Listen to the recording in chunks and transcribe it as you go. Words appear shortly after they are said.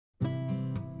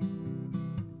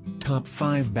Top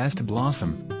 5 Best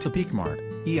Blossom,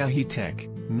 Topeakmart, YAHEETECH,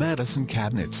 Medicine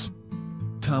Cabinets.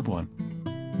 Top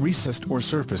 1. Recessed or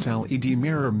Surface LED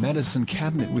Mirror Medicine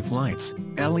Cabinet with Lights,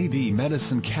 LED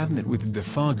Medicine Cabinet with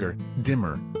Defogger,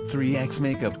 Dimmer, 3x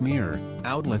Makeup Mirror,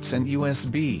 Outlets and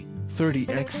USB,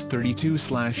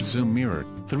 30x32/zoom mirror,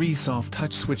 3 soft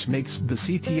touch switch makes the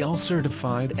CTL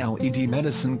certified LED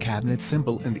medicine cabinet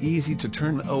simple and easy to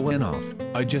turn on off,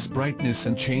 adjust brightness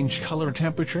and change color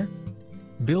temperature.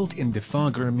 Built-in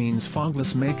defogger means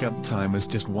fogless makeup time is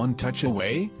just one touch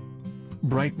away.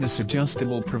 Brightness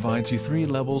adjustable provides you 3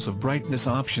 levels of brightness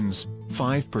options,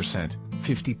 5%,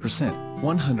 50%,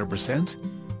 100%.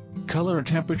 Color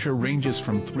temperature ranges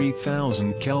from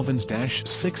 3000 Kelvins -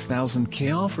 6000 K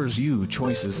offers you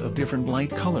choices of different light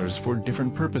colors for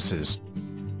different purposes.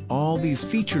 All these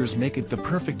features make it the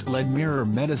perfect LED mirror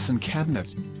medicine cabinet.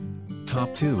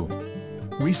 Top 2.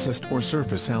 Recessed or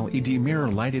Surface LED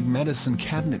Mirror Lighted Medicine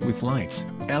Cabinet with Lights,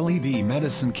 LED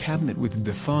Medicine Cabinet with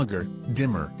Defogger,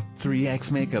 Dimmer,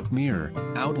 3x Makeup Mirror,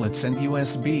 Outlets and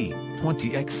USB,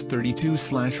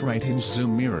 20x32/right hinge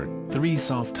zoom mirror, 3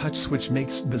 soft touch switch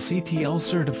makes the CTL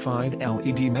certified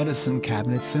LED medicine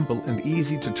cabinet simple and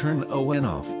easy to turn on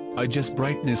off, adjust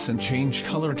brightness and change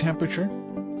color temperature.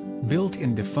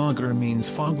 Built-in defogger means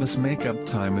fogless makeup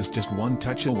time is just one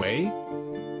touch away.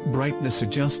 Brightness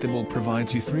adjustable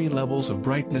provides you 3 levels of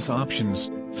brightness options,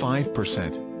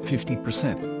 5%,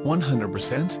 50%,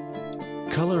 100%.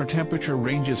 Color temperature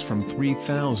ranges from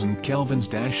 3000 Kelvins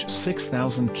 -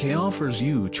 6000 K offers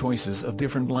you choices of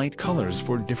different light colors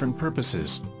for different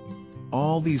purposes.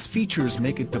 All these features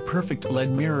make it the perfect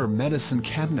LED mirror medicine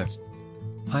cabinet.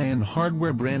 High-end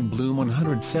hardware brand Bloom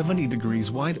 170 degrees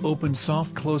wide open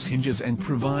soft close hinges and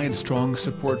provide strong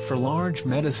support for large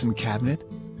medicine cabinet.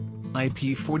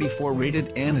 IP44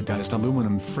 rated anodized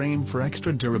aluminum frame for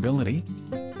extra durability.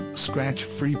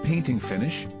 Scratch-free painting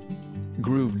finish.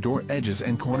 Groove door edges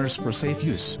and corners for safe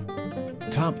use.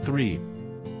 Top 3.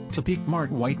 Topeakmart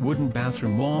White Wooden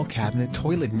Bathroom Wall Cabinet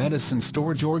Toilet Medicine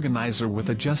Storage Organizer with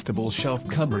Adjustable Shelf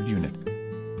Cupboard Unit.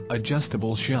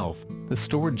 Adjustable shelf. The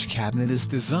storage cabinet is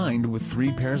designed with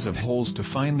 3 pairs of holes to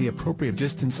find the appropriate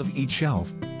distance of each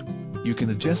shelf. You can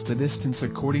adjust the distance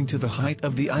according to the height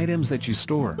of the items that you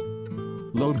store.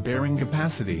 Load-bearing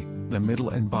capacity. The middle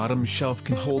and bottom shelf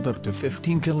can hold up to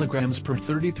 15 kg per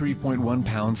 33.1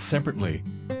 pounds separately.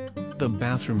 The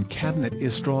bathroom cabinet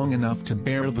is strong enough to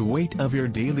bear the weight of your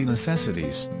daily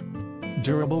necessities.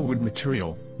 Durable wood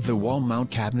material. The wall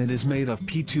mount cabinet is made of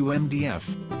P2 MDF.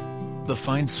 The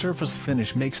fine surface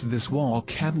finish makes this wall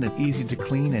cabinet easy to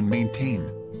clean and maintain.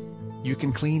 You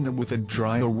can clean it with a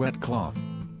dry or wet cloth.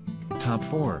 Top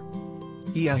 4.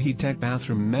 YAHEETECH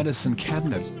Bathroom Medicine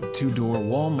Cabinet, 2-door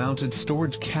wall-mounted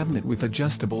storage cabinet with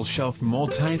adjustable shelf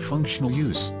multifunctional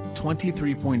use,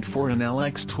 23.4 in L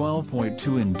x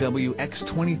 12.2 in W x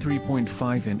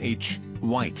 23.5 in H,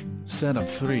 white, set of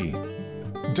 3.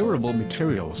 Durable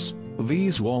materials.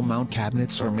 These wall-mount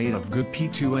cabinets are made of good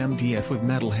P2 MDF with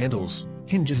metal handles,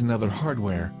 hinges and other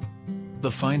hardware.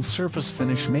 The fine surface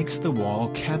finish makes the wall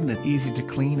cabinet easy to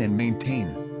clean and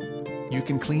maintain. You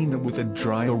can clean it with a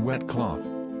dry or wet cloth.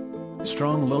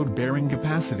 Strong load-bearing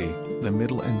capacity. The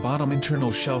middle and bottom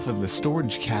internal shelf of the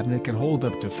storage cabinet can hold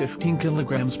up to 15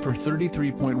 kg per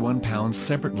 33.1 pounds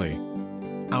separately.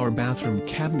 Our bathroom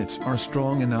cabinets are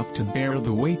strong enough to bear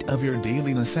the weight of your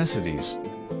daily necessities.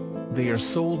 They are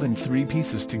sold in 3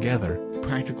 pieces together,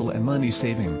 practical and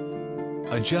money-saving.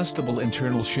 Adjustable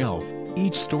internal shelf.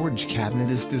 Each storage cabinet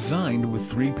is designed with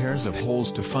 3 pairs of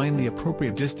holes to find the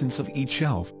appropriate distance of each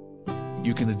shelf.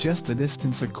 You can adjust the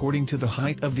distance according to the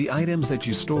height of the items that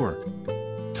you store.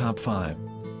 Top 5.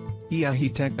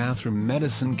 YAHEETECH Bathroom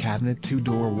Medicine Cabinet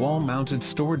 2-door wall-mounted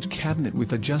storage cabinet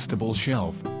with adjustable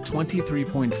shelf,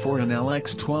 23.4 in L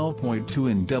x 12.2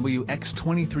 in W x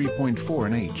 23.4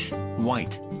 in H,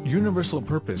 white, universal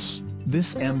purpose.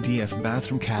 This MDF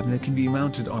bathroom cabinet can be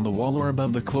mounted on the wall or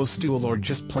above the close stool or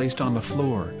just placed on the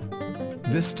floor.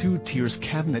 This 2-tiers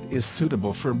cabinet is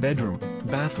suitable for bedroom,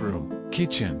 bathroom,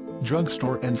 kitchen,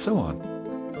 drugstore and so on.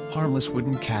 Harmless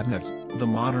wooden cabinet. The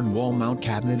modern wall mount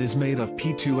cabinet is made of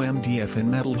P2 MDF and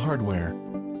metal hardware.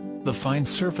 The fine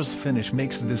surface finish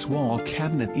makes this wall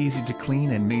cabinet easy to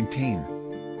clean and maintain.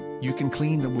 You can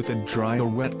clean it with a dry or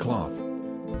wet cloth.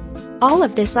 All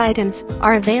of these items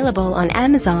are available on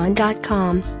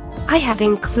Amazon.com. I have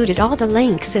included all the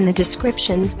links in the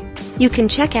description. You can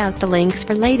check out the links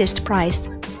for latest price.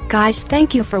 Guys,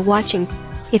 thank you for watching.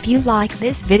 If you like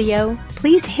this video,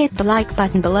 please hit the like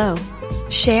button below.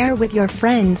 Share with your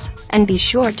friends, and be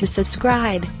sure to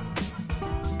subscribe.